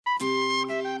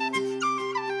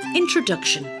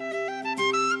Introduction.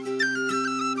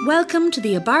 Welcome to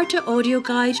the Abarta audio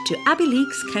guide to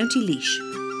Abbeyleix, County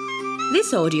Laois.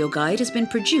 This audio guide has been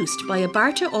produced by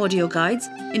Abarta Audio Guides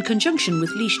in conjunction with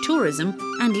Laois Tourism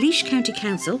and Laois County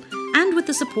Council and with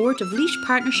the support of Laois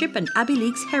Partnership and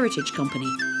Abbeyleix Heritage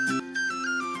Company.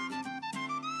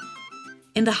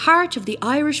 In the heart of the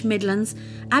Irish Midlands,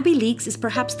 Abbeyleix is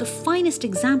perhaps the finest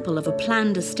example of a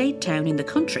planned estate town in the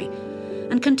country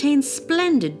and contains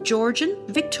splendid Georgian,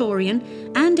 Victorian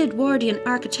and Edwardian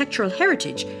architectural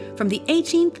heritage from the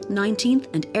 18th, 19th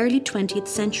and early 20th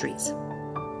centuries.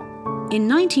 In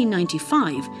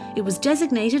 1995, it was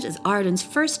designated as Ireland's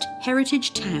first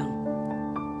heritage town.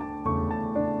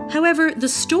 However, the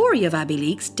story of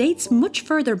Abbeyleix dates much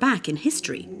further back in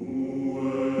history.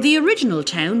 The original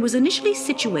town was initially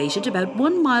situated about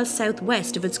 1 mile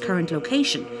southwest of its current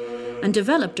location and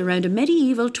developed around a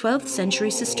medieval 12th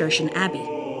century Cistercian abbey.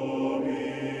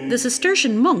 The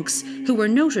Cistercian monks, who were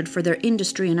noted for their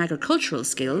industry and agricultural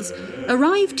skills,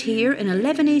 arrived here in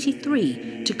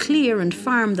 1183 to clear and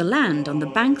farm the land on the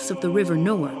banks of the River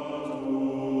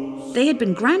Nore. They had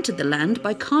been granted the land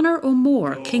by Conor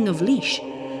O'More, King of Laois,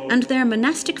 and their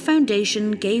monastic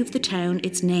foundation gave the town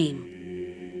its name.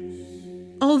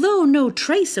 Although no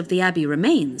trace of the abbey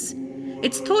remains,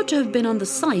 it's thought to have been on the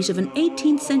site of an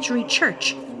 18th century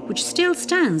church, which still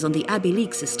stands on the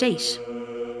Abbeyleix estate.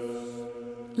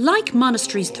 Like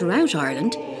monasteries throughout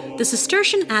Ireland, the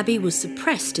Cistercian abbey was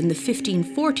suppressed in the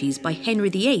 1540s by Henry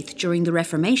VIII during the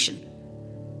Reformation.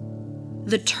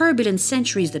 The turbulent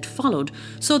centuries that followed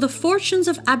saw the fortunes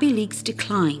of Abbeyleix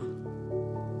decline.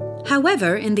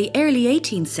 However, in the early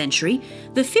 18th century,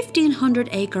 the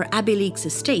 1,500-acre Abbeyleix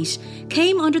estate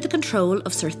came under the control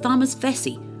of Sir Thomas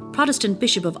Vesey, Protestant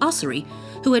Bishop of Ossory,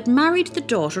 who had married the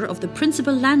daughter of the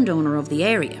principal landowner of the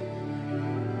area.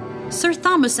 Sir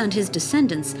Thomas and his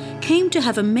descendants came to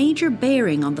have a major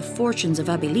bearing on the fortunes of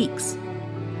Abbeyleix.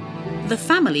 The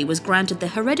family was granted the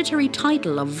hereditary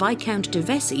title of Viscount de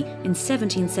Vesey in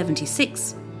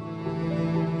 1776.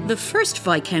 The first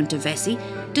Viscount de Vesey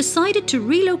decided to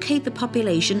relocate the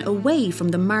population away from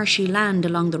the marshy land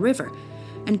along the river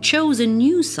and chose a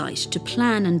new site to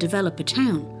plan and develop a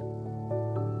town.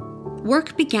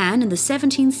 Work began in the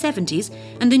 1770s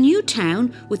and the new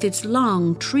town, with its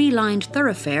long tree-lined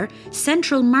thoroughfare,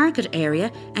 central market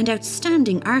area and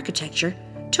outstanding architecture,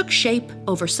 took shape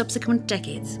over subsequent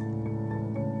decades.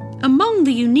 Among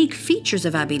the unique features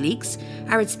of Abbeyleix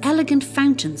are its elegant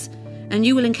fountains, and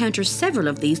you will encounter several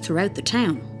of these throughout the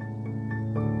town.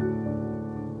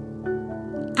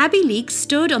 Abbeyleix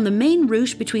stood on the main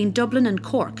route between Dublin and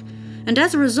Cork, and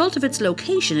as a result of its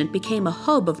location it became a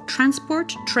hub of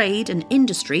transport, trade and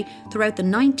industry throughout the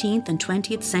 19th and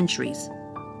 20th centuries.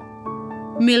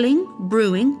 Milling,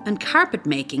 brewing and carpet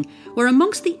making were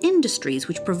amongst the industries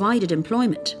which provided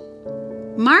employment.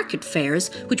 Market fairs,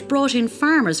 which brought in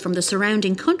farmers from the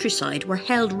surrounding countryside, were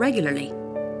held regularly.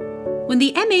 When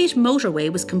the M8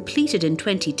 motorway was completed in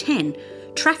 2010,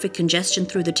 traffic congestion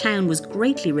through the town was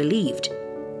greatly relieved.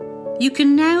 You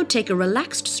can now take a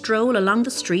relaxed stroll along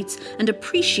the streets and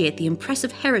appreciate the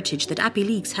impressive heritage that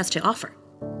Abbeyleix has to offer.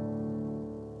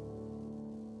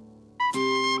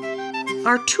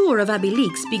 Our tour of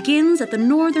Abbeyleix begins at the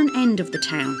northern end of the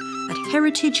town, at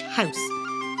Heritage House,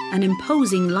 an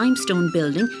imposing limestone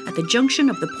building at the junction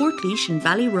of the Portlaoise and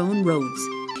Ballyroan roads.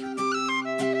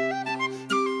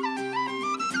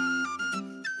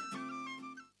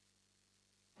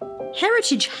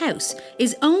 Heritage House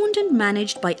is owned and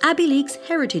managed by Abbeyleix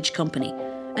Heritage Company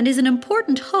and is an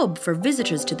important hub for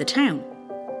visitors to the town.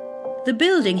 The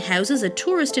building houses a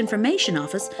tourist information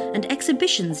office and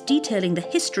exhibitions detailing the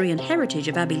history and heritage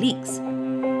of Abbeyleix.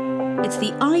 It's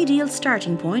the ideal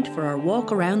starting point for our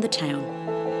walk around the town.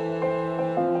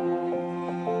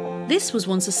 This was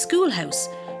once a schoolhouse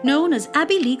known as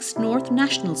Abbeyleix North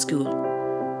National School,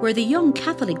 where the young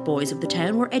Catholic boys of the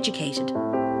town were educated.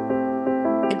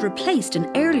 It replaced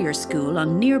an earlier school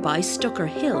on nearby Stucker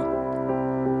Hill.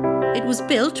 It was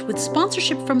built with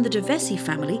sponsorship from the de Vesey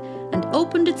family and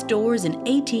opened its doors in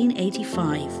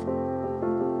 1885.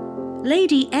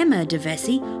 Lady Emma de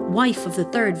Vesey, wife of the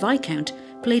third Viscount,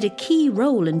 played a key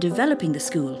role in developing the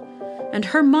school, and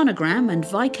her monogram and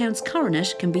Viscount's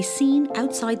coronet can be seen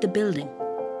outside the building.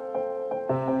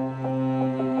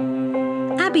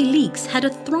 Abbeyleix had a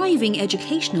thriving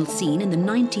educational scene in the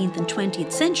 19th and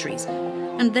 20th centuries,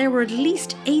 and there were at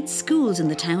least 8 schools in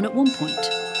the town at one point.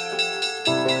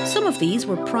 Some of these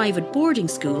were private boarding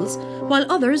schools, while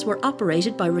others were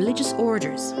operated by religious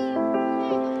orders.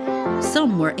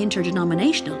 Some were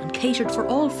interdenominational and catered for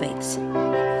all faiths.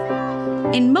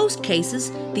 In most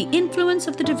cases, the influence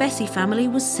of the de Vesey family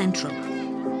was central.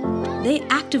 They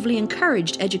actively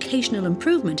encouraged educational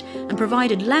improvement and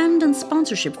provided land and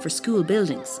sponsorship for school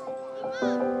buildings.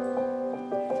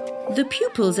 The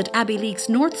pupils at Abbeyleix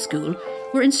North School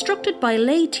were instructed by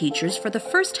lay teachers for the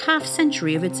first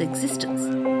half-century of its existence.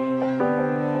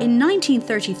 In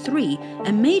 1933,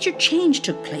 a major change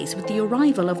took place with the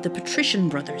arrival of the Patrician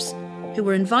brothers, who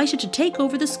were invited to take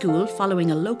over the school following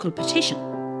a local petition.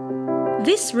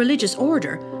 This religious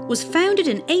order was founded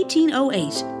in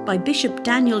 1808 by Bishop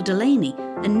Daniel Delaney,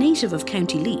 a native of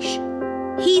County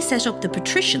Laois. He set up the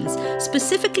Patricians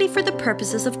specifically for the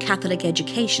purposes of Catholic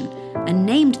education and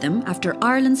named them after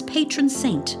Ireland's patron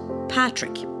saint,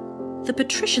 Patrick. The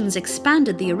Patricians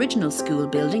expanded the original school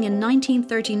building in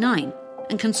 1939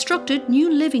 and constructed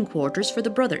new living quarters for the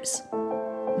brothers.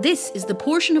 This is the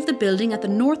portion of the building at the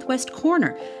northwest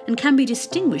corner and can be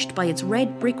distinguished by its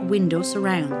red brick window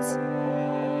surrounds.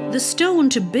 The stone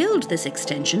to build this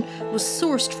extension was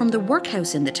sourced from the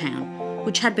workhouse in the town,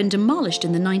 which had been demolished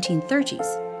in the 1930s.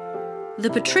 The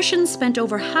Patricians spent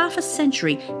over half a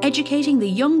century educating the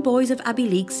young boys of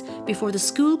Abbeyleix before the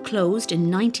school closed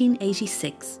in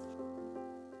 1986.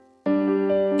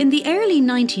 In the early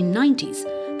 1990s,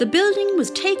 the building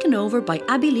was taken over by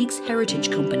Abbeyleix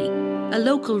Heritage Company, a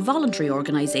local voluntary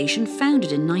organisation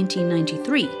founded in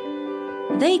 1993.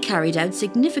 They carried out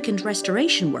significant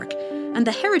restoration work, and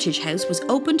the Heritage House was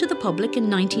opened to the public in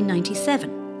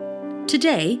 1997.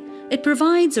 Today, it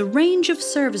provides a range of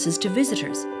services to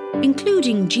visitors,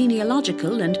 including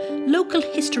genealogical and local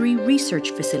history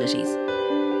research facilities.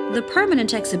 The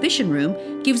permanent exhibition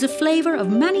room gives a flavour of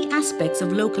many aspects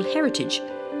of local heritage,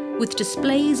 with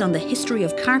displays on the history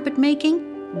of carpet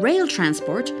making, rail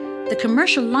transport, the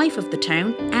commercial life of the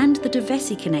town and the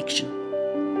Devesi connection.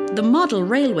 The model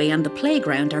railway and the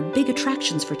playground are big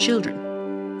attractions for children.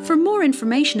 For more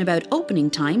information about opening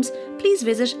times, please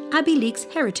visit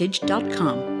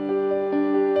abbeyleixheritage.com.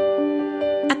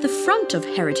 At the front of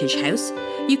Heritage House,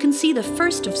 you can see the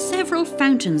first of several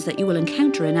fountains that you will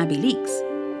encounter in Abbeyleix.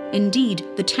 Indeed,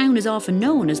 the town is often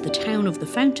known as the Town of the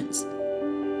Fountains.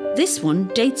 This one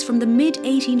dates from the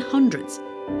mid-1800s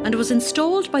and was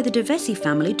installed by the Devesi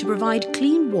family to provide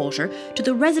clean water to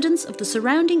the residents of the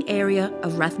surrounding area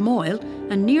of Rathmoyle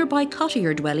and nearby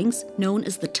cottier dwellings known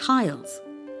as the Tiles.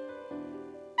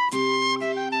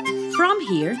 From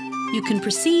here, you can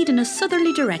proceed in a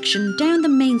southerly direction down the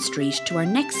main street to our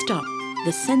next stop,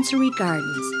 the Sensory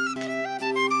Gardens.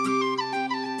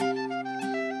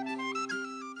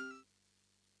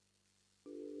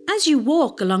 As you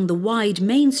walk along the wide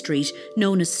main street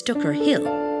known as Stucker Hill,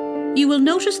 you will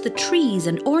notice the trees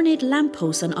and ornate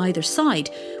lampposts on either side,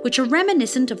 which are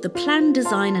reminiscent of the plan,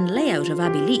 design and layout of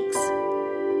Abbeyleix.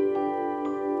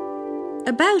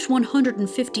 About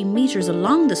 150 metres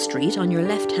along the street on your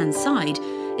left-hand side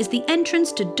is the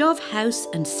entrance to Dove House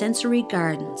and Sensory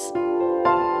Gardens.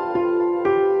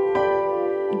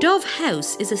 Dove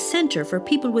House is a centre for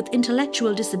people with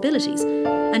intellectual disabilities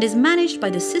and is managed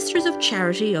by the Sisters of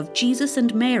Charity of Jesus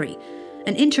and Mary,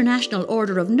 an international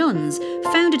order of nuns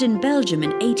founded in Belgium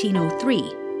in 1803.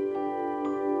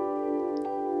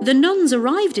 The nuns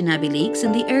arrived in Abbeyleix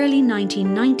in the early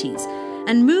 1990s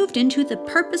and moved into the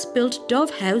purpose-built Dove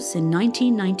House in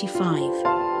 1995.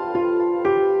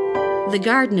 The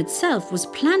garden itself was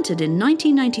planted in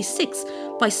 1996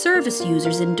 by service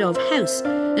users in Dove House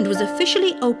and was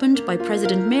officially opened by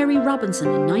President Mary Robinson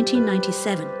in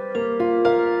 1997.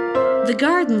 The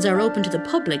gardens are open to the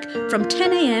public from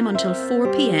 10 a.m. until 4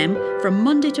 p.m. from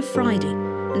Monday to Friday,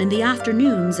 and in the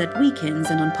afternoons at weekends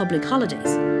and on public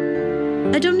holidays.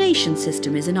 A donation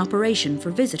system is in operation for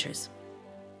visitors.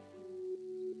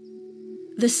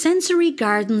 The sensory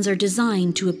gardens are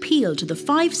designed to appeal to the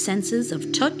 5 senses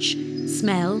of touch,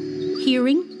 smell,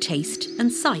 hearing, taste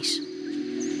and sight.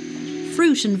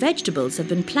 Fruit and vegetables have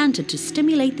been planted to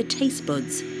stimulate the taste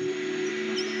buds.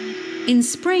 In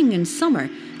spring and summer,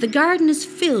 the garden is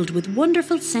filled with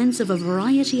wonderful scents of a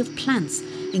variety of plants,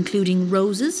 including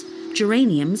roses,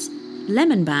 geraniums,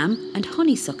 lemon balm and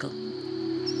honeysuckle.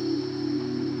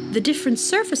 The different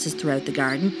surfaces throughout the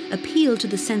garden appeal to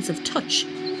the sense of touch,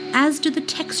 as do the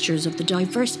textures of the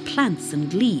diverse plants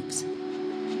and leaves.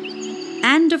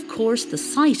 And of course, the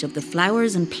sight of the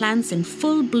flowers and plants in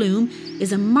full bloom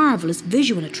is a marvellous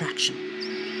visual attraction.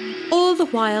 All the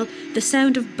while, the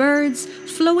sound of birds,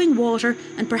 flowing water,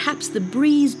 and perhaps the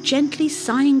breeze gently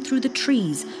sighing through the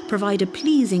trees provide a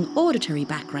pleasing auditory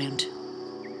background.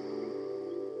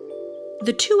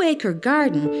 The 2-acre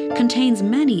garden contains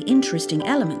many interesting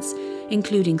elements,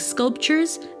 including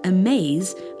sculptures, a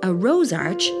maze, a rose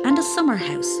arch, and a summer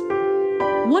house.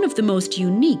 One of the most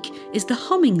unique is the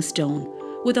humming stone,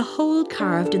 with a hole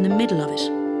carved in the middle of it.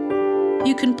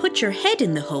 You can put your head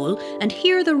in the hole and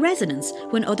hear the resonance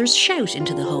when others shout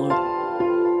into the hole.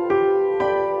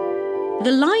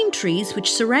 The lime trees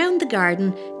which surround the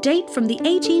garden date from the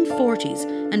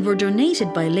 1840s and were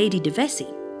donated by Lady de Vesey.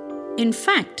 In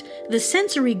fact, the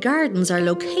sensory gardens are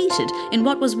located in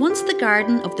what was once the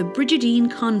garden of the Brigidine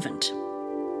convent.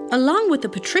 Along with the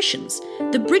patricians,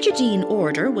 the Brigidine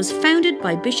order was founded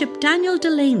by Bishop Daniel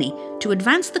Delaney to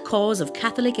advance the cause of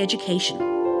Catholic education.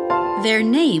 Their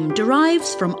name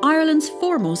derives from Ireland's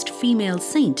foremost female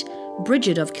saint,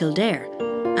 Brigid of Kildare,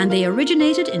 and they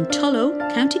originated in Tullow,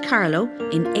 County Carlow,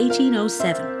 in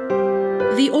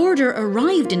 1807. The order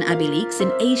arrived in Abbeyleix in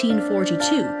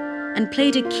 1842 and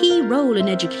played a key role in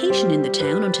education in the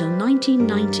town until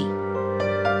 1990.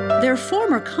 Their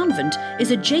former convent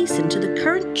is adjacent to the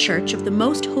current Church of the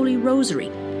Most Holy Rosary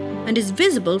and is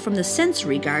visible from the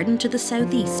sensory garden to the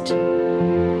southeast.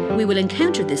 We will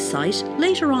encounter this site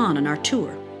later on our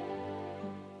tour.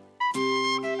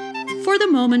 For the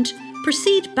moment,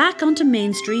 proceed back onto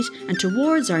Main Street and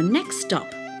towards our next stop,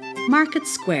 Market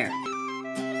Square.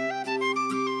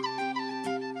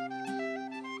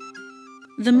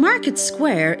 The Market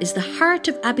Square is the heart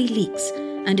of Abbeyleix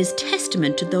and is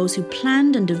testament to those who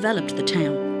planned and developed the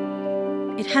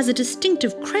town. It has a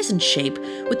distinctive crescent shape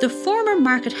with the former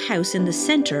market house in the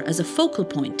centre as a focal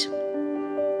point.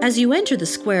 As you enter the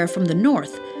square from the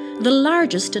north, the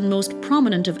largest and most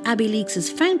prominent of Abbeyleix's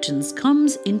fountains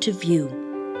comes into view.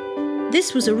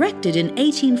 This was erected in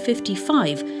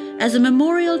 1855 as a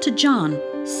memorial to John,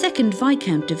 2nd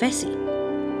Viscount de Vesey.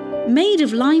 Made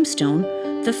of limestone,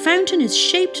 the fountain is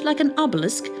shaped like an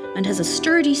obelisk and has a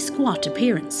sturdy, squat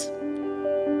appearance.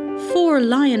 4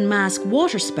 lion mask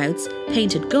waterspouts,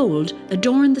 painted gold,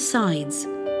 adorn the sides.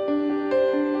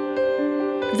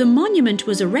 The monument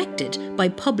was erected by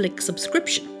public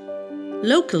subscription.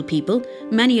 Local people,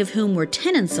 many of whom were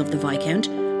tenants of the Viscount,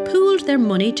 pooled their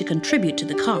money to contribute to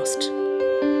the cost.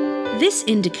 This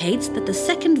indicates that the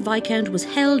 2nd Viscount was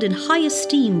held in high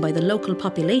esteem by the local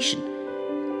population.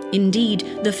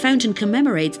 Indeed, the fountain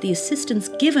commemorates the assistance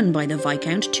given by the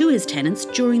Viscount to his tenants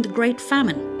during the Great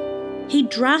Famine. He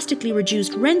drastically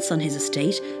reduced rents on his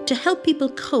estate to help people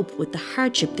cope with the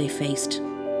hardship they faced.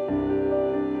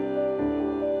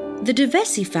 The de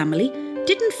Vesey family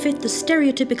didn't fit the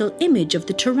stereotypical image of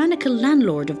the tyrannical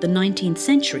landlord of the 19th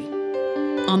century.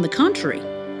 On the contrary,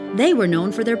 they were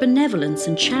known for their benevolence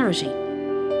and charity.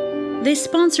 They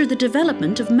sponsored the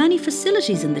development of many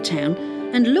facilities in the town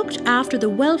and looked after the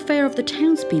welfare of the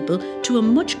townspeople to a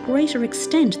much greater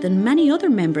extent than many other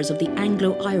members of the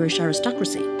Anglo-Irish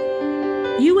aristocracy.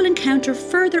 You will encounter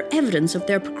further evidence of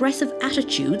their progressive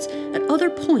attitudes at other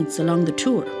points along the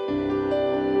tour.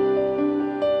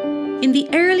 In the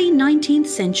early 19th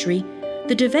century,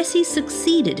 the de Veseys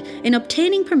succeeded in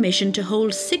obtaining permission to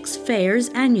hold 6 fairs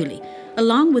annually,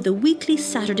 along with a weekly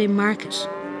Saturday market.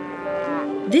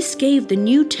 This gave the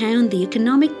new town the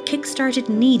economic kickstart it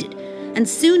needed, and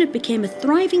soon it became a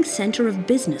thriving centre of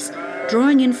business,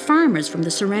 drawing in farmers from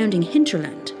the surrounding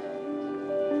hinterland.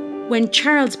 When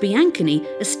Charles Bianchini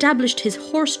established his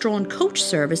horse-drawn coach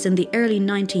service in the early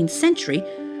 19th century,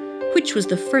 which was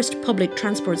the first public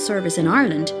transport service in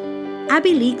Ireland,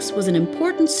 Abbeyleix was an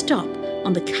important stop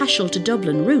on the Cashel to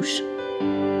Dublin route.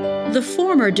 The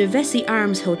former de Vesey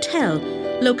Arms Hotel,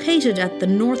 located at the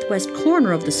northwest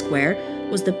corner of the square,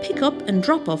 was the pick-up and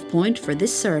drop-off point for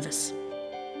this service.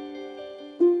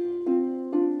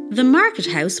 The market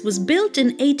house was built in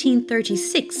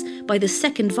 1836 by the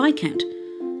 2nd Viscount,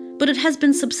 but it has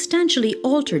been substantially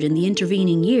altered in the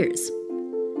intervening years.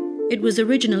 It was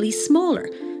originally smaller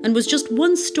and was just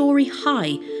 1 story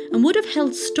high and would have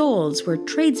held stalls where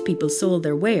tradespeople sold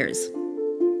their wares.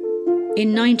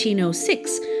 In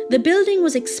 1906, the building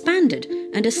was expanded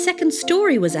and a 2nd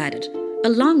story was added,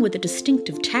 along with a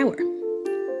distinctive tower.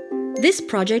 This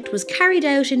project was carried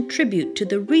out in tribute to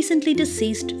the recently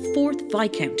deceased 4th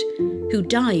Viscount, who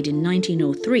died in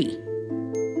 1903.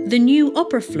 The new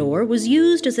upper floor was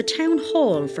used as a town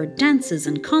hall for dances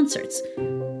and concerts,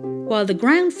 while the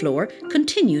ground floor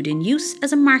continued in use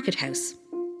as a market house.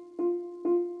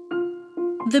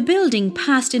 The building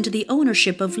passed into the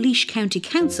ownership of Laois County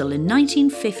Council in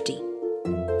 1950.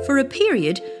 For a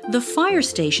period, the fire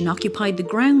station occupied the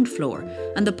ground floor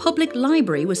and the public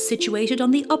library was situated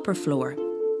on the upper floor.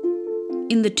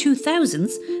 In the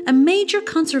 2000s, a major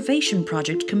conservation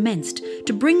project commenced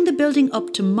to bring the building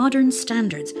up to modern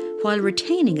standards while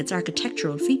retaining its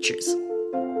architectural features.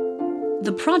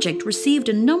 The project received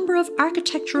a number of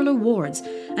architectural awards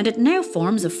and it now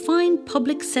forms a fine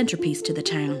public centrepiece to the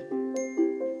town.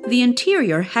 The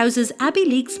interior houses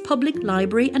Abbeyleix Public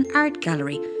Library and Art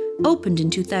Gallery, opened in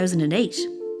 2008.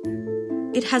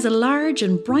 It has a large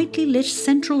and brightly lit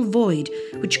central void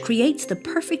which creates the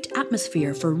perfect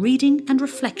atmosphere for reading and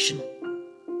reflection.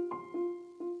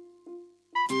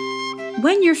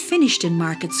 When you're finished in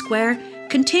Market Square,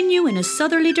 continue in a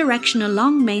southerly direction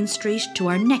along Main Street to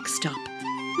our next stop,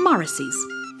 Morrissey's.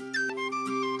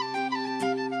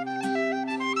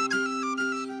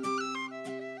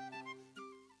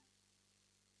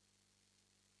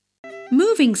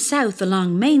 Moving south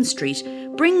along Main Street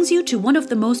brings you to one of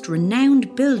the most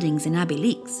renowned buildings in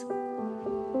Abbeyleix.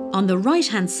 On the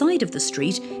right-hand side of the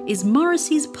street is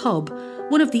Morrissey's Pub,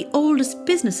 one of the oldest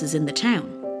businesses in the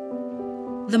town.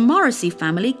 The Morrissey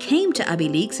family came to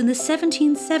Abbeyleix in the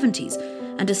 1770s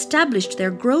and established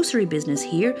their grocery business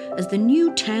here as the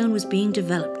new town was being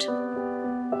developed.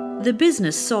 The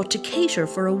business sought to cater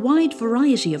for a wide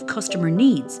variety of customer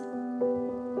needs.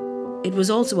 It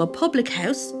was also a public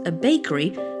house, a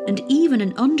bakery, and even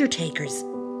an undertaker's.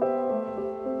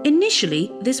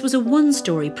 Initially, this was a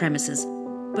one-storey premises,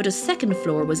 but a second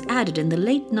floor was added in the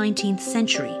late 19th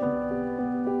century.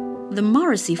 The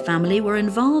Morrissey family were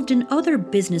involved in other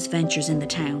business ventures in the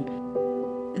town.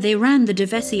 They ran the De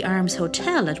Vesey Arms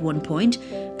Hotel at one point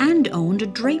and owned a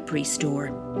drapery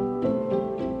store.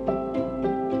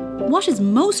 What is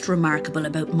most remarkable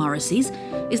about Morrissey's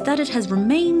is that it has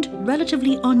remained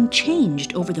relatively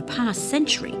unchanged over the past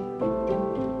century.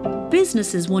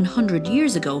 Businesses 100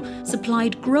 years ago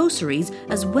supplied groceries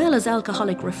as well as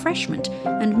alcoholic refreshment,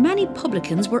 and many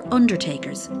publicans were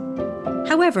undertakers.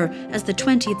 However, as the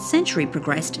 20th century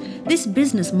progressed, this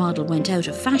business model went out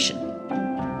of fashion.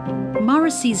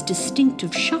 Morrissey's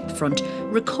distinctive shopfront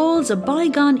recalls a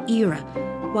bygone era,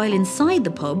 while inside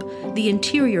the pub, the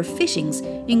interior fittings,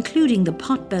 including the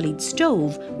pot-bellied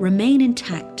stove, remain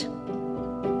intact.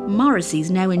 Morrissey's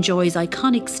now enjoys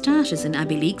iconic status in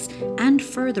Abbeyleix and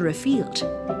further afield.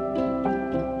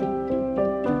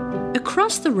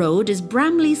 Across the road is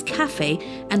Bramley's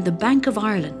Cafe and the Bank of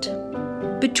Ireland.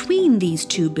 Between these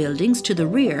two buildings to the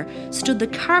rear stood the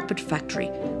carpet factory,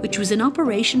 which was in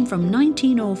operation from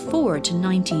 1904 to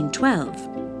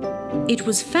 1912. It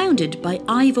was founded by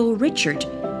Ivo Richard,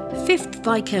 5th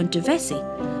Viscount de Vesey,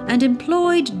 and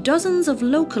employed dozens of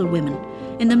local women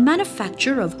in the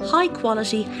manufacture of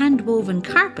high-quality hand-woven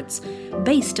carpets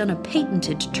based on a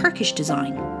patented Turkish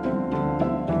design.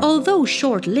 Although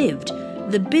short-lived,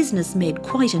 the business made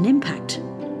quite an impact.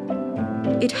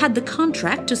 It had the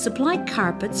contract to supply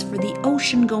carpets for the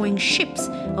ocean-going ships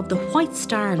of the White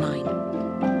Star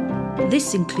Line.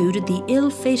 This included the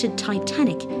ill-fated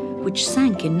Titanic, which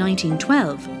sank in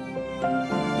 1912.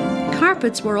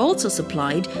 Carpets were also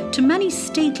supplied to many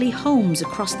stately homes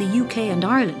across the UK and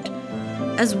Ireland,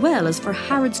 as well as for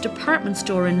Harrods department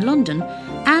store in London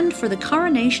and for the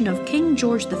coronation of King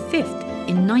George V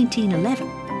in 1911.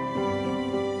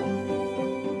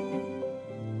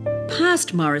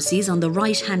 Past Morrissey's on the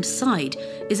right-hand side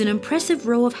is an impressive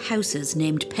row of houses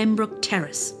named Pembroke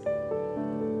Terrace.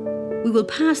 We will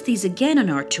pass these again on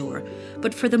our tour,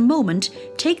 but for the moment,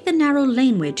 take the narrow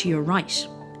laneway to your right.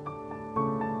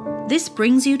 This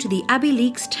brings you to the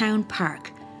Abbeyleix Town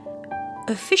Park,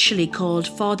 officially called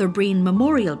Father Breen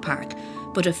Memorial Park,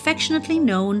 but affectionately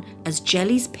known as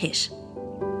Jelly's Pit.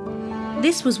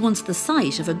 This was once the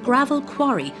site of a gravel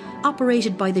quarry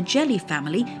operated by the Jelly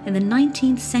family in the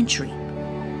 19th century,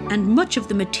 and much of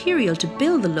the material to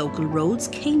build the local roads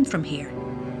came from here.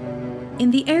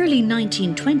 In the early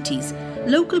 1920s,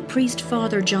 local priest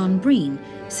Father John Breen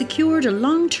secured a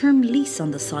long-term lease on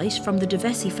the site from the De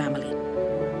Vesey family.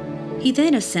 He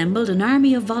then assembled an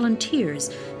army of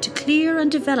volunteers to clear and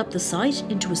develop the site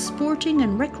into a sporting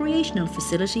and recreational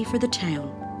facility for the town.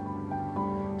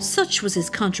 Such was his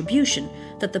contribution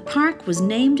that the park was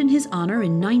named in his honour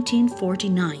in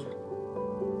 1949.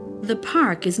 The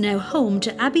park is now home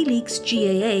to Abbeyleix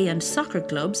GAA and soccer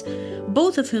clubs,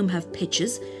 both of whom have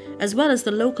pitches, as well as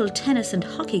the local tennis and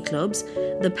hockey clubs,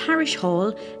 the parish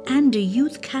hall and a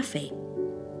youth cafe.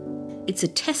 It's a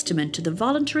testament to the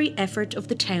voluntary effort of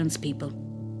the townspeople.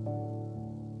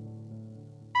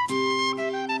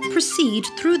 Proceed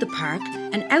through the park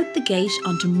and out the gate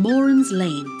onto Moran's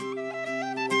Lane.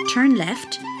 Turn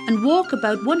left and walk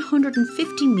about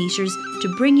 150 metres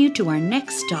to bring you to our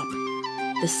next stop,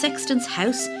 the Sexton's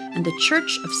House and the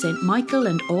Church of St. Michael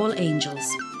and All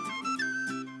Angels.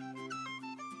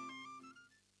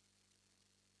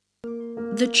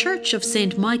 The Church of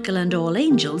St. Michael and All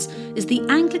Angels is the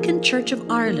Anglican Church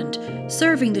of Ireland,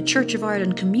 serving the Church of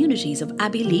Ireland communities of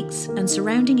Abbeyleix and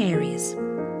surrounding areas.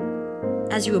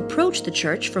 As you approach the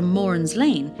church from Moran's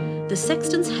Lane, the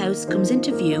Sexton's House comes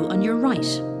into view on your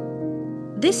right.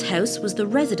 This house was the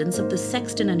residence of the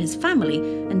sexton and his family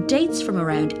and dates from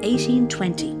around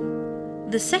 1820.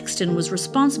 The sexton was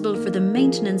responsible for the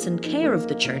maintenance and care of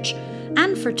the church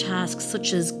and for tasks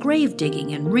such as grave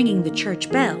digging and ringing the church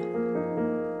bell.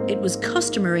 It was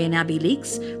customary in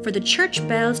Abbeyleix for the church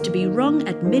bells to be rung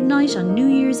at midnight on New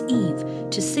Year's Eve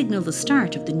to signal the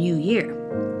start of the new year.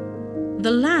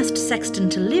 The last sexton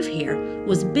to live here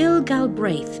was Bill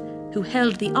Galbraith, who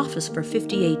held the office for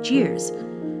 58 years,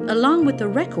 along with the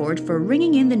record for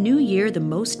ringing in the new year the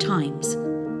most times.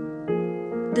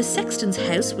 The sexton's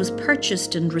house was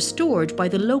purchased and restored by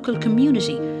the local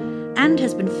community and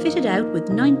has been fitted out with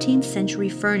 19th century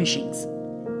furnishings.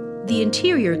 The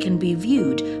interior can be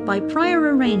viewed by prior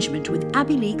arrangement with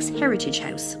Abbeyleix Heritage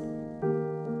House.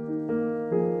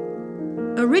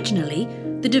 Originally,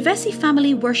 the De Vesey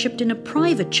family worshipped in a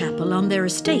private chapel on their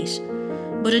estate,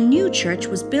 but a new church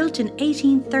was built in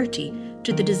 1830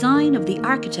 to the design of the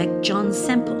architect John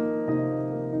Semple.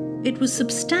 It was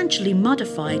substantially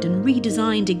modified and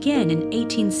redesigned again in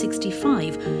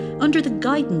 1865 under the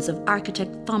guidance of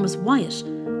architect Thomas Wyatt,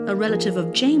 a relative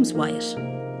of James Wyatt.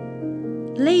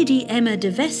 Lady Emma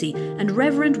de Vesey and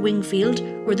Reverend Wingfield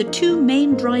were the two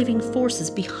main driving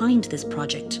forces behind this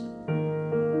project.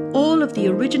 All of the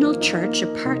original church,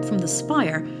 apart from the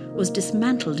spire, was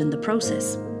dismantled in the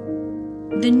process.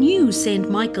 The new St.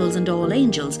 Michael's and All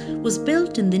Angels was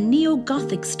built in the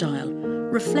neo-Gothic style,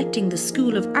 reflecting the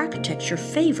school of architecture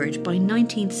favoured by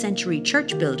 19th century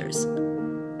church builders.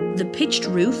 The pitched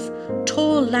roof,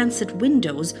 tall lancet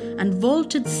windows and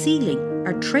vaulted ceiling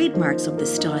are trademarks of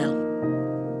this style.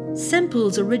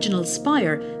 Semple's original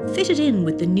spire fitted in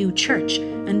with the new church,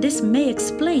 and this may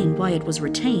explain why it was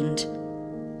retained.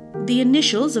 The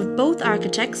initials of both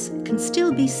architects can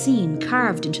still be seen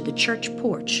carved into the church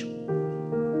porch.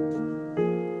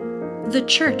 The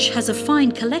church has a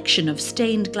fine collection of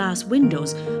stained glass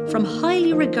windows from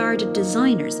highly regarded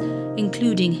designers,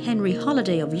 including Henry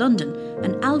Holliday of London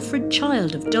and Alfred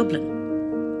Child of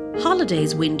Dublin.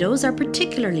 Holliday's windows are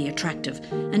particularly attractive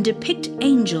and depict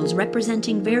angels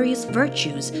representing various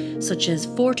virtues such as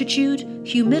fortitude,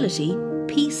 humility,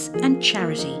 peace and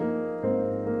charity.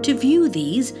 To view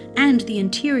these and the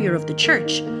interior of the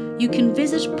church, you can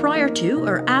visit prior to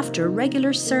or after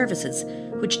regular services,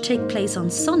 which take place on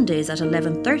Sundays at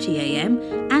 11:30 a.m.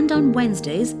 and on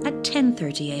Wednesdays at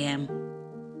 10:30 a.m.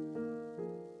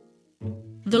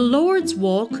 The Lord's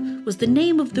Walk was the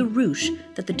name of the route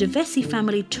that the De Vesey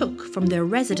family took from their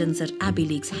residence at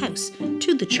Abbeyleix House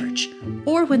to the church,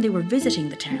 or when they were visiting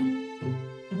the town.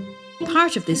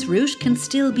 Part of this route can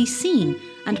still be seen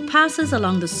and passes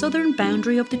along the southern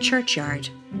boundary of the churchyard.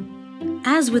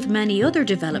 As with many other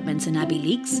developments in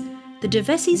Abbeyleix, the De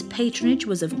Vesey's patronage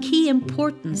was of key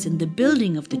importance in the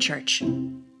building of the church.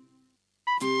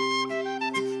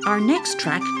 Our next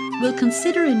track will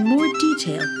consider in more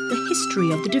detail the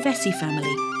history of the De Vesey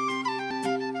family.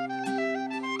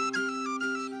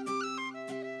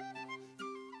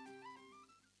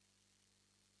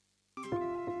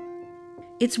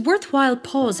 It's worthwhile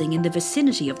pausing in the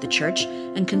vicinity of the church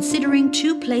and considering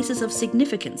two places of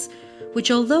significance, which,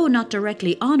 although not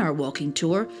directly on our walking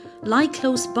tour, lie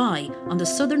close by on the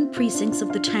southern precincts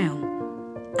of the town: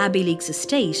 Abbeyleix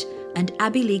Estate and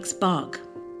Abbeyleix Bog.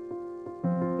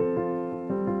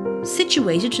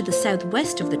 Situated to the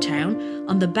southwest of the town,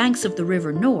 on the banks of the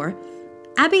River Nore,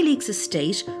 Abbeyleix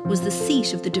Estate was the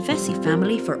seat of the De Vesey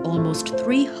family for almost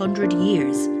 300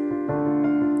 years.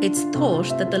 It's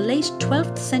thought that the late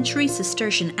 12th century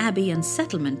Cistercian abbey and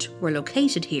settlement were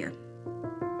located here.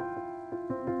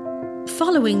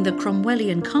 Following the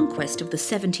Cromwellian conquest of the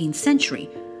 17th century,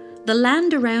 the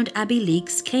land around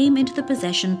Abbeyleix came into the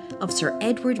possession of Sir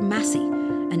Edward Massey,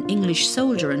 an English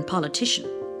soldier and politician.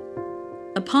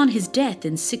 Upon his death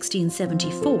in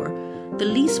 1674, the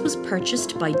lease was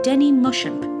purchased by Denny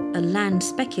Mushamp, a land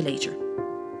speculator.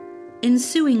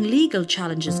 Ensuing legal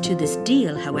challenges to this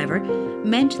deal, however,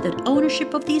 meant that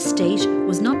ownership of the estate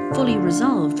was not fully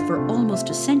resolved for almost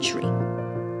a century.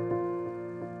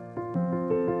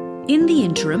 In the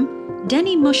interim,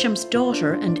 Denny Mushamp's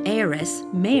daughter and heiress,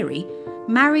 Mary,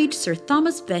 married Sir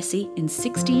Thomas Vesey in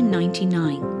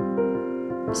 1699.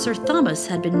 Sir Thomas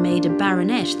had been made a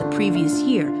baronet the previous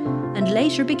year and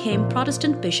later became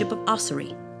Protestant Bishop of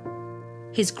Ossory.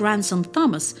 His grandson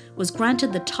Thomas was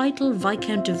granted the title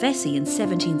Viscount de Vesey in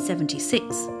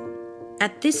 1776.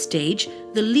 At this stage,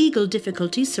 the legal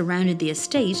difficulties surrounding the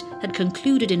estate had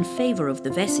concluded in favour of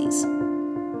the Veseys.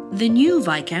 The new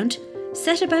Viscount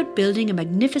set about building a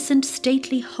magnificent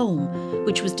stately home,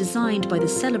 which was designed by the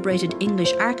celebrated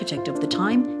English architect of the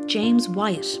time, James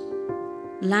Wyatt.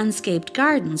 Landscaped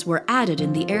gardens were added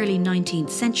in the early 19th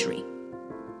century.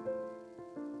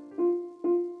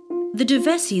 The de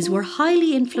Vescies were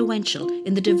highly influential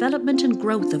in the development and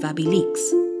growth of Abbeyleix.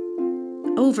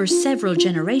 Over several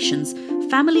generations,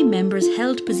 family members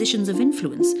held positions of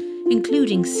influence,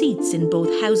 including seats in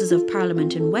both Houses of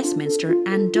Parliament in Westminster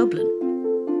and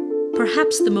Dublin.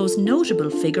 Perhaps the most notable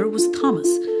figure was Thomas,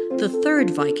 the third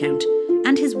Viscount,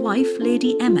 and his wife,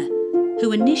 Lady Emma,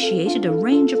 who initiated a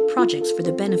range of projects for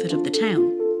the benefit of the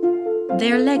town.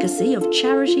 Their legacy of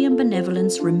charity and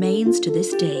benevolence remains to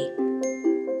this day.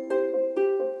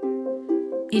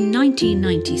 In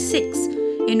 1996,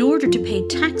 in order to pay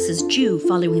taxes due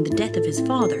following the death of his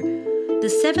father,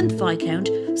 the 7th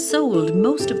Viscount sold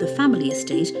most of the family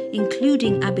estate,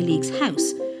 including Abbeyleix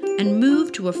House, and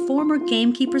moved to a former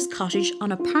gamekeeper's cottage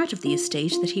on a part of the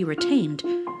estate that he retained,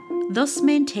 thus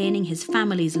maintaining his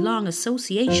family's long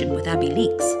association with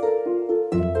Abbeyleix.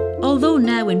 Although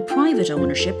now in private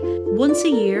ownership, once a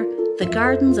year the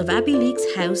gardens of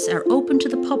Abbeyleix House are open to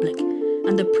the public,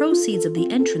 and the proceeds of the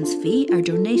entrance fee are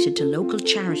donated to local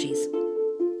charities.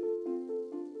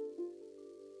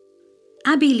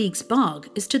 Abbeyleix Bog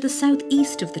is to the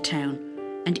southeast of the town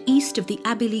and east of the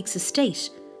Abbeyleix estate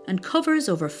and covers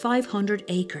over 500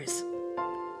 acres.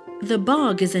 The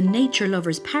bog is a nature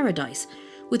lover's paradise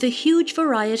with a huge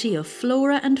variety of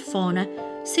flora and fauna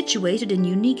situated in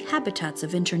unique habitats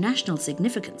of international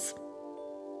significance.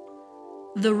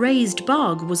 The raised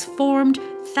bog was formed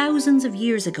thousands of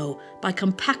years ago by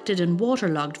compacted and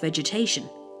waterlogged vegetation.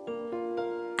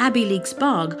 Abbeyleix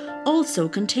Bog also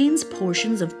contains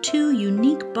portions of two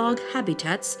unique bog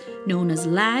habitats known as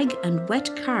lag and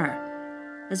wet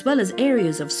carr, as well as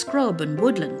areas of scrub and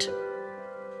woodland.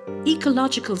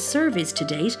 Ecological surveys to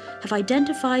date have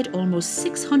identified almost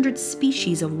 600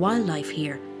 species of wildlife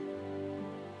here.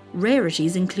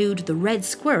 Rarities include the red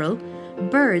squirrel,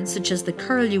 birds such as the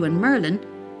curlew and merlin,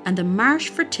 and the marsh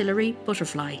fritillary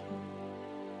butterfly.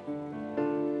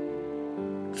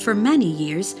 For many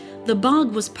years, the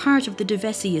bog was part of the de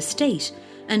Vescie estate,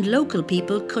 and local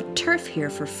people cut turf here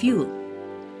for fuel.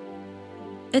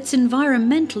 Its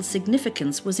environmental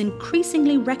significance was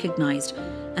increasingly recognised,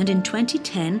 and in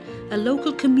 2010, a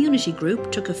local community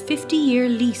group took a 50-year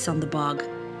lease on the bog.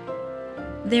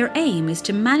 Their aim is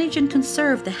to manage and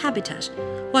conserve the habitat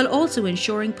while also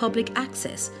ensuring public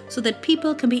access so that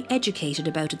people can be educated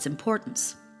about its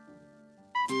importance.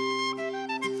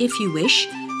 If you wish,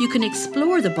 you can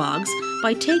explore the bogs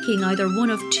by taking either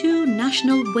one of two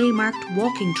national waymarked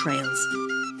walking trails.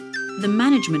 The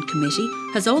management committee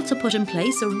has also put in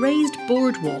place a raised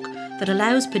boardwalk that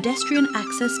allows pedestrian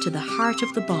access to the heart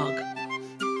of the bog.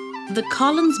 The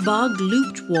Collins Bog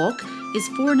Looped Walk is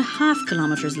 4.5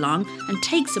 kilometres long and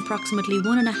takes approximately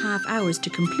 1.5 hours to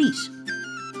complete.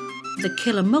 The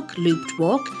Killamuck Looped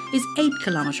Walk is 8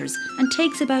 kilometres and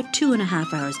takes about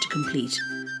 2.5 hours to complete.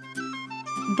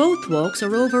 Both walks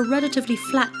are over relatively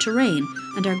flat terrain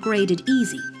and are graded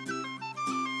easy.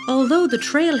 Although the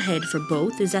trailhead for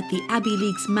both is at the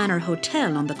Abbeyleix Manor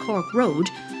Hotel on the Cork Road,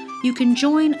 you can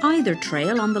join either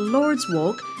trail on the Lord's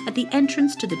Walk at the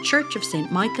entrance to the Church of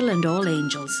St. Michael and All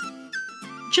Angels.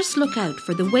 Just look out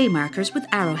for the waymarkers with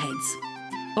arrowheads.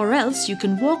 Or else you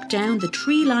can walk down the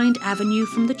tree-lined avenue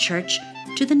from the church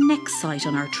to the next site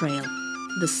on our trail,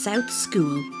 the South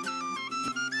School.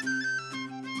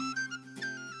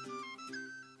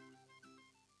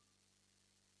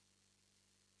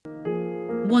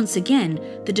 Once again,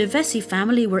 the de Vescie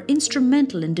family were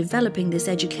instrumental in developing this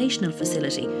educational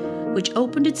facility, which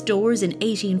opened its doors in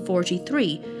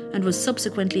 1843 and was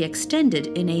subsequently extended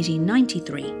in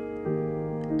 1893.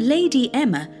 Lady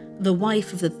Emma, the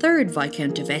wife of the third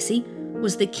Viscount de Vescie,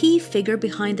 was the key figure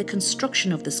behind the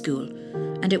construction of the school,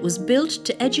 and it was built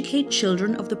to educate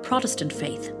children of the Protestant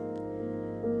faith.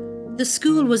 The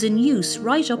school was in use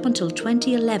right up until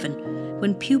 2011,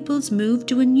 when pupils moved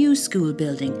to a new school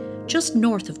building just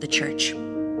north of the church.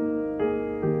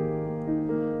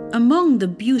 Among the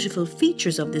beautiful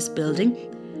features of this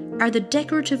building are the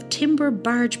decorative timber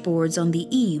barge boards on the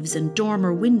eaves and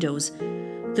dormer windows,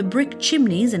 the brick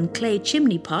chimneys and clay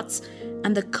chimney pots,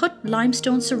 and the cut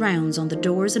limestone surrounds on the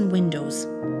doors and windows.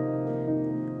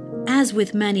 As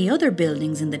with many other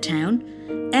buildings in the town,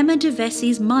 Emma de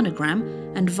Vescie's monogram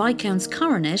and Viscount's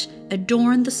coronet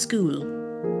adorn the school.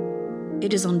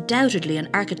 It is undoubtedly an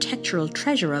architectural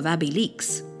treasure of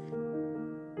Abbeyleix.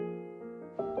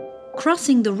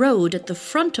 Crossing the road at the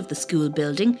front of the school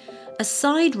building, a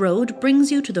side road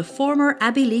brings you to the former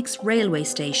Abbeyleix railway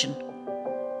station.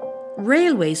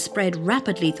 Railways spread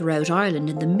rapidly throughout Ireland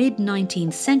in the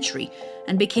mid-19th century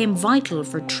and became vital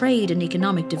for trade and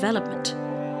economic development.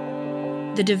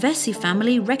 The de Vescie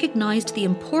family recognised the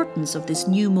importance of this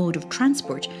new mode of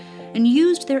transport and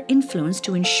used their influence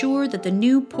to ensure that the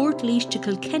new Portlaoise to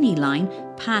Kilkenny line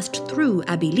passed through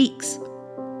Abbeyleix.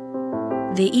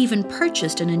 They even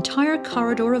purchased an entire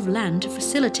corridor of land to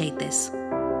facilitate this.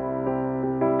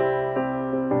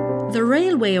 The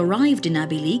railway arrived in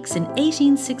Abbeyleix in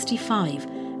 1865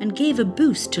 and gave a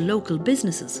boost to local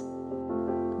businesses.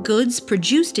 Goods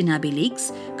produced in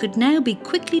Abbeyleix could now be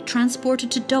quickly transported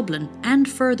to Dublin and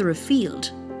further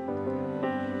afield.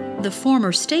 The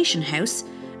former station house,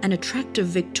 an attractive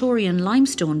Victorian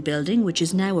limestone building which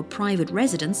is now a private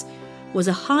residence, was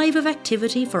a hive of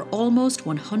activity for almost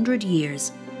 100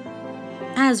 years.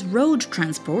 As road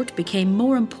transport became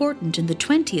more important in the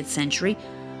 20th century,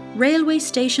 railway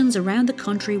stations around the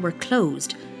country were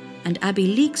closed and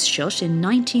Abbeyleix shut in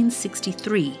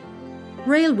 1963.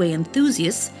 Railway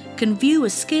enthusiasts can view a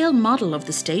scale model of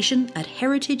the station at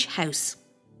Heritage House.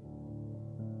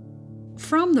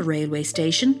 From the railway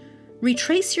station,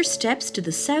 retrace your steps to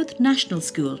the South National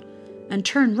School and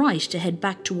turn right to head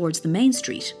back towards the main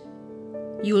street.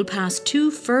 You will pass 2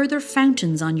 further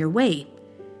fountains on your way.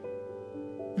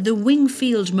 The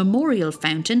Wingfield Memorial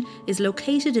Fountain is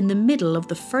located in the middle of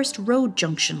the first road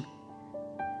junction.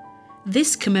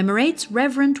 This commemorates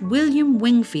Reverend William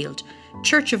Wingfield,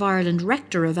 Church of Ireland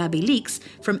rector of Abbeyleix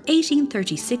from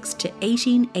 1836 to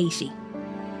 1880.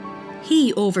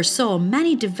 He oversaw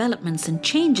many developments and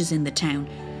changes in the town,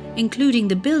 including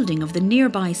the building of the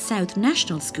nearby South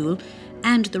National School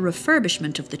and the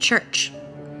refurbishment of the church.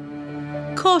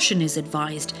 Caution is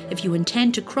advised if you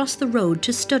intend to cross the road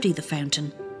to study the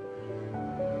fountain.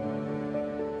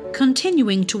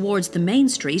 Continuing towards the main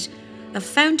street, a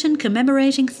fountain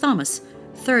commemorating Thomas,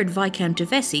 3rd Viscount de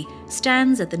Vesey,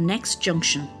 stands at the next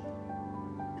junction.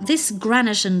 This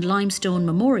granite and limestone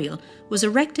memorial was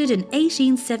erected in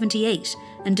 1878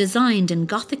 and designed in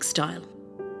Gothic style.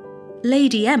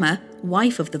 Lady Emma,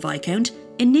 wife of the Viscount,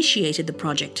 initiated the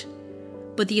project,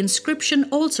 but the inscription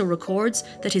also records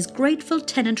that his grateful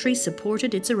tenantry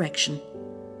supported its erection.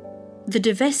 The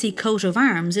de Vesey coat of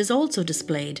arms is also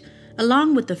displayed,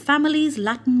 along with the family's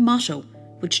Latin motto,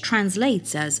 which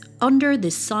translates as, "Under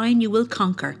this sign you will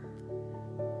conquer."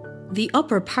 The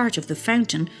upper part of the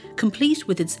fountain, complete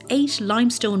with its 8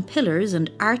 limestone pillars and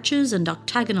arches and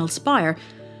octagonal spire,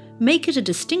 make it a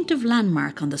distinctive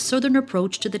landmark on the southern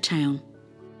approach to the town.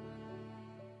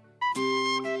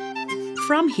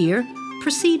 From here,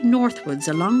 proceed northwards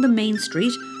along the main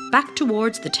street back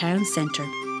towards the town centre.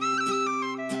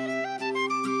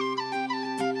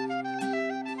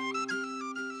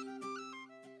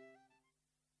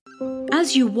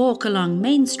 As you walk along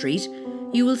Main Street,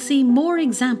 you will see more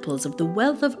examples of the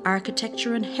wealth of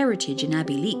architecture and heritage in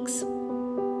Abbeyleix.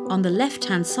 On the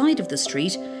left-hand side of the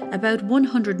street, about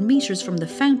 100 metres from the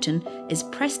fountain, is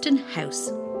Preston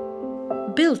House.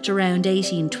 Built around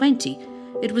 1820,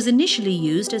 it was initially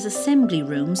used as assembly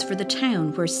rooms for the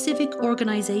town where civic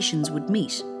organisations would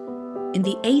meet. In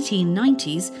the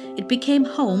 1890s, it became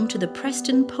home to the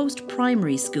Preston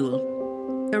Post-Primary School.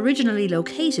 Originally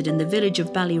located in the village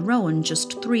of Ballyrowan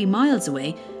just 3 miles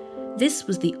away, this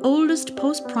was the oldest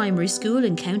post-primary school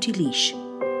in County Laois.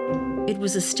 It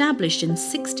was established in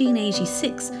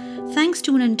 1686 thanks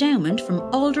to an endowment from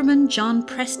Alderman John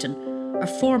Preston, a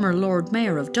former Lord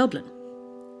Mayor of Dublin.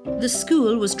 The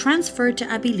school was transferred to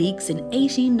Abbeyleix in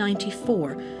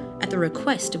 1894 at the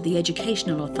request of the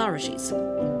educational authorities.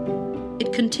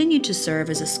 It continued to serve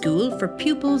as a school for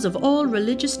pupils of all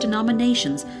religious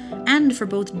denominations and for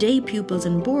both day pupils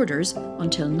and boarders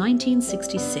until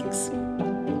 1966.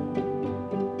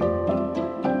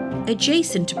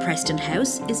 Adjacent to Preston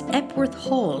House is Epworth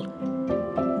Hall.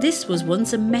 This was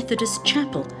once a Methodist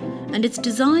chapel, and its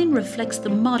design reflects the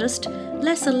modest,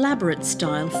 less elaborate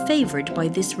style favoured by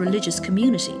this religious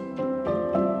community.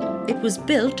 It was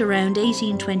built around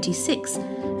 1826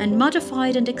 and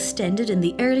modified and extended in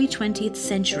the early 20th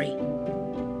century.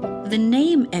 The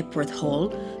name Epworth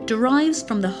Hall derives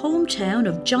from the hometown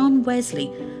of John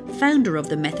Wesley, founder of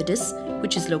the Methodists,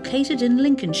 which is located in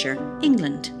Lincolnshire,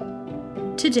 England.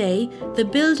 Today, the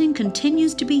building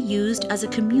continues to be used as a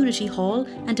community hall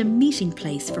and a meeting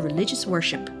place for religious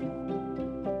worship.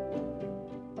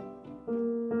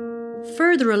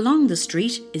 Further along the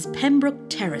street is Pembroke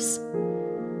Terrace.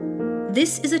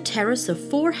 This is a terrace of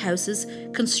 4 houses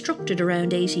constructed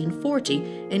around 1840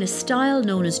 in a style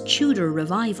known as Tudor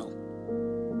Revival.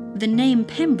 The name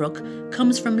Pembroke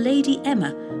comes from Lady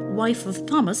Emma, wife of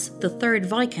Thomas, the 3rd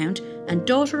Viscount, and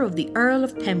daughter of the Earl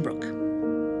of Pembroke.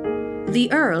 The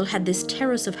Earl had this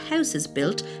terrace of houses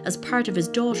built as part of his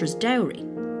daughter's dowry.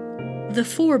 The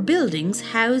 4 buildings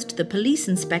housed the police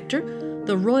inspector,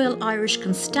 the Royal Irish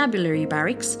Constabulary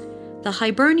Barracks, the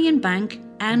Hibernian Bank,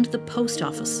 and the post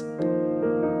office.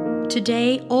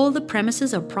 Today, all the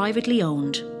premises are privately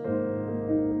owned.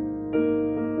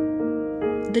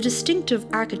 The distinctive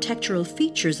architectural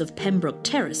features of Pembroke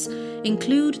Terrace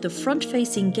include the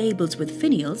front-facing gables with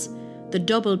finials, the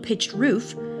double-pitched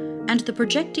roof, and the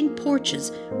projecting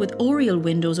porches with oriel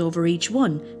windows over each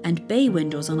one and bay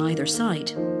windows on either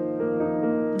side.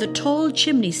 The tall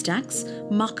chimney stacks,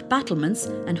 mock battlements,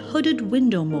 and hooded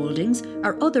window mouldings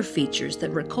are other features that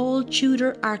recall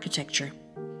Tudor architecture.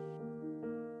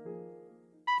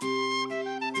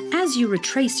 As you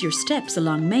retrace your steps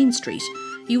along Main Street,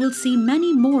 you will see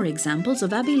many more examples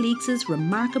of Abbeyleix's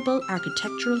remarkable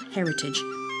architectural heritage.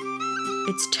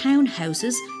 Its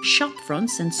townhouses, shop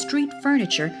fronts, and street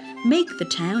furniture make the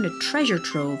town a treasure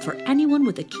trove for anyone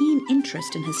with a keen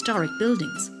interest in historic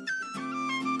buildings.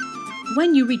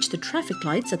 When you reach the traffic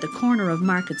lights at the corner of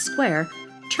Market Square,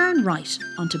 turn right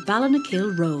onto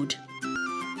Ballinacil Road.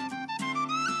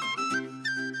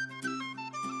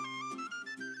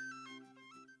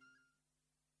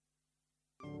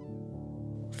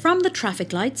 From the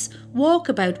traffic lights, walk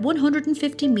about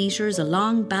 150 metres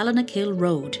along Ballinacil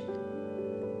Road.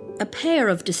 A pair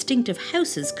of distinctive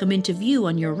houses come into view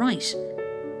on your right.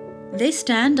 They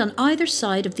stand on either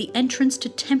side of the entrance to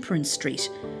Temperance Street,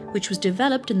 which was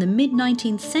developed in the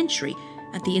mid-19th century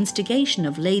at the instigation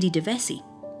of Lady de Vesey.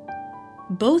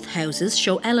 Both houses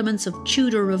show elements of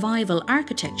Tudor Revival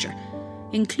architecture,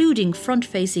 including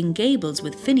front-facing gables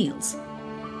with finials.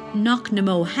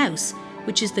 Knocknamo House,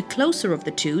 which is the closer of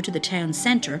the two to the town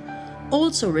centre,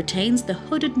 also retains the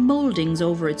hooded mouldings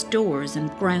over its doors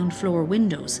and ground floor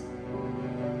windows.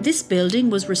 This building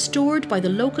was restored by the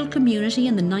local community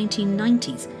in the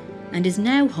 1990s and is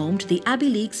now home to the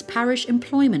Abbeyleix Parish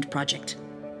Employment Project.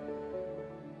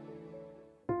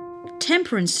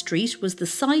 Temperance Street was the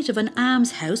site of an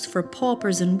almshouse for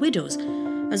paupers and widows,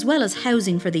 as well as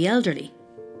housing for the elderly.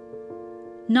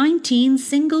 19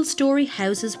 single-storey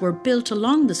houses were built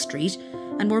along the street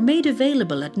and were made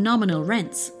available at nominal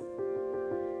rents.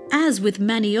 As with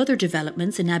many other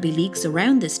developments in Abbeyleix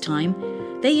around this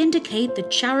time, they indicate the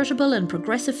charitable and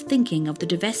progressive thinking of the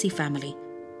de Vesey family.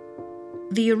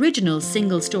 The original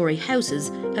single-storey houses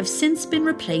have since been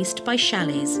replaced by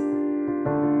chalets.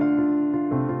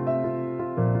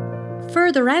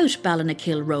 Further out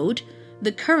Ballinacil Road,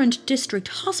 the current district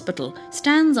hospital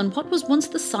stands on what was once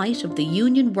the site of the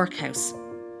Union Workhouse.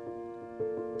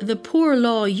 The Poor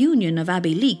Law Union of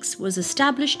Abbeyleix was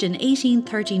established in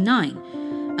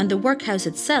 1839, and the workhouse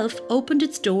itself opened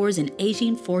its doors in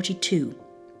 1842.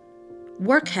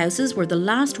 Workhouses were the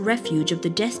last refuge of the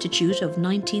destitute of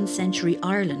 19th century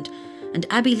Ireland, and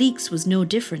Abbeyleix was no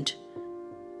different.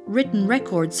 Written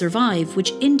records survive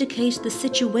which indicate the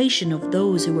situation of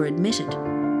those who were admitted.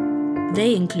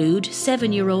 They include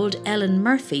 7-year-old Ellen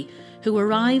Murphy, who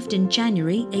arrived in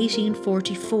January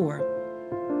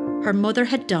 1844. Her mother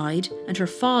had died and her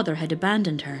father had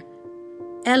abandoned her.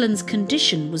 Ellen's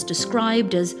condition was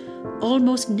described as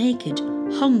almost naked,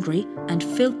 hungry, and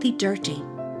filthy dirty,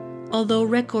 although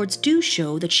records do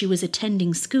show that she was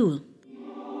attending school.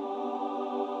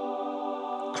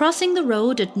 Crossing the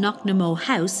road at Knocknamo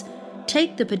House,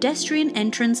 take the pedestrian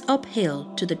entrance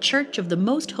uphill to the Church of the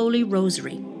Most Holy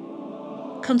Rosary.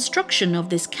 Construction of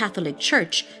this Catholic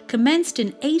church commenced in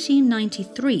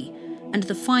 1893, and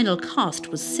the final cost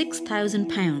was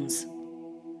 £6,000.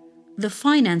 The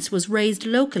finance was raised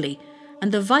locally,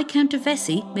 and the Viscount de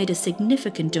Vesey made a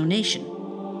significant donation.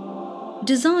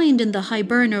 Designed in the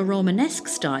Hiberno Romanesque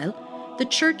style, the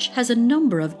church has a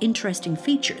number of interesting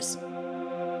features.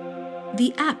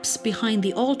 The apse behind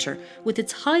the altar, with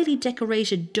its highly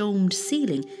decorated domed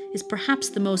ceiling, is perhaps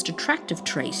the most attractive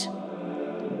trait.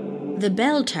 The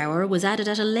bell tower was added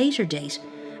at a later date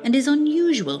and is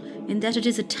unusual in that it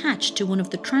is attached to one of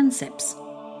the transepts.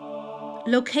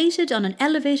 Located on an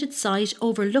elevated site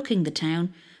overlooking the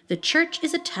town, the church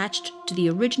is attached to the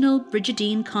original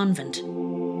Brigidine convent.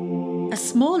 A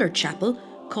smaller chapel,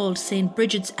 called St.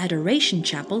 Bridget's Adoration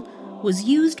Chapel, was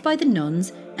used by the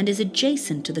nuns and is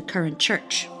adjacent to the current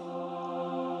church.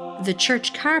 The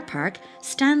church car park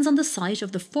stands on the site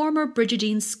of the former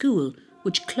Brigidine School,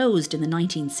 which closed in the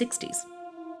 1960s.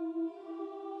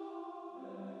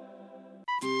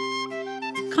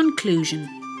 Conclusion.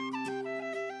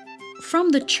 From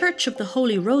the Church of the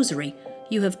Holy Rosary,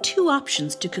 you have two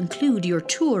options to conclude your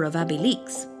tour of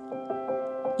Abbeyleix.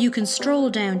 You can stroll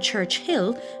down Church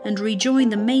Hill and rejoin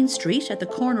the main street at the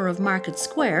corner of Market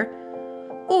Square,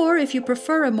 or if you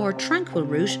prefer a more tranquil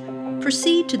route,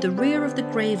 proceed to the rear of the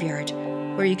graveyard,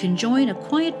 where you can join a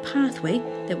quiet pathway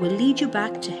that will lead you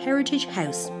back to Heritage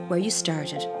House, where you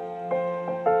started.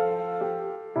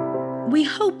 We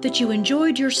hope that you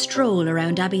enjoyed your stroll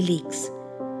around Abbeyleix.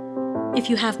 If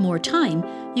you have more time,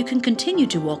 you can continue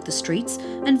to walk the streets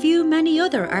and view many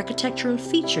other architectural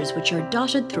features which are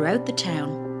dotted throughout the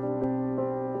town.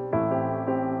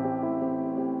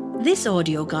 This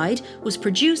audio guide was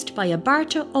produced by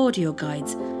Abarta Audio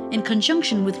Guides in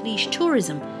conjunction with Laois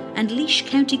Tourism and Laois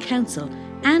County Council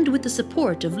and with the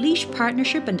support of Laois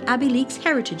Partnership and Abbeyleix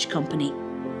Heritage Company.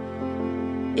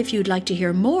 If you'd like to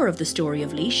hear more of the story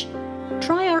of Laois,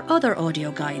 try our other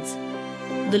audio guides,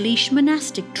 the Laois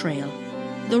Monastic Trail,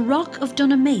 the Rock of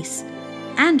Dunamace,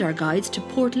 and our guides to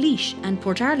Port Laois and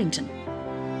Port Arlington.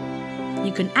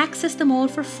 You can access them all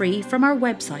for free from our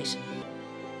website.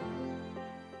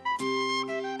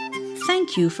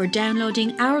 Thank you for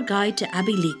downloading our guide to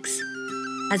Abbeyleix.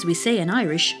 As we say in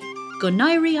Irish, Go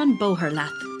Nairi an Bóthar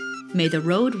Leat. May the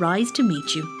road rise to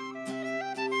meet you.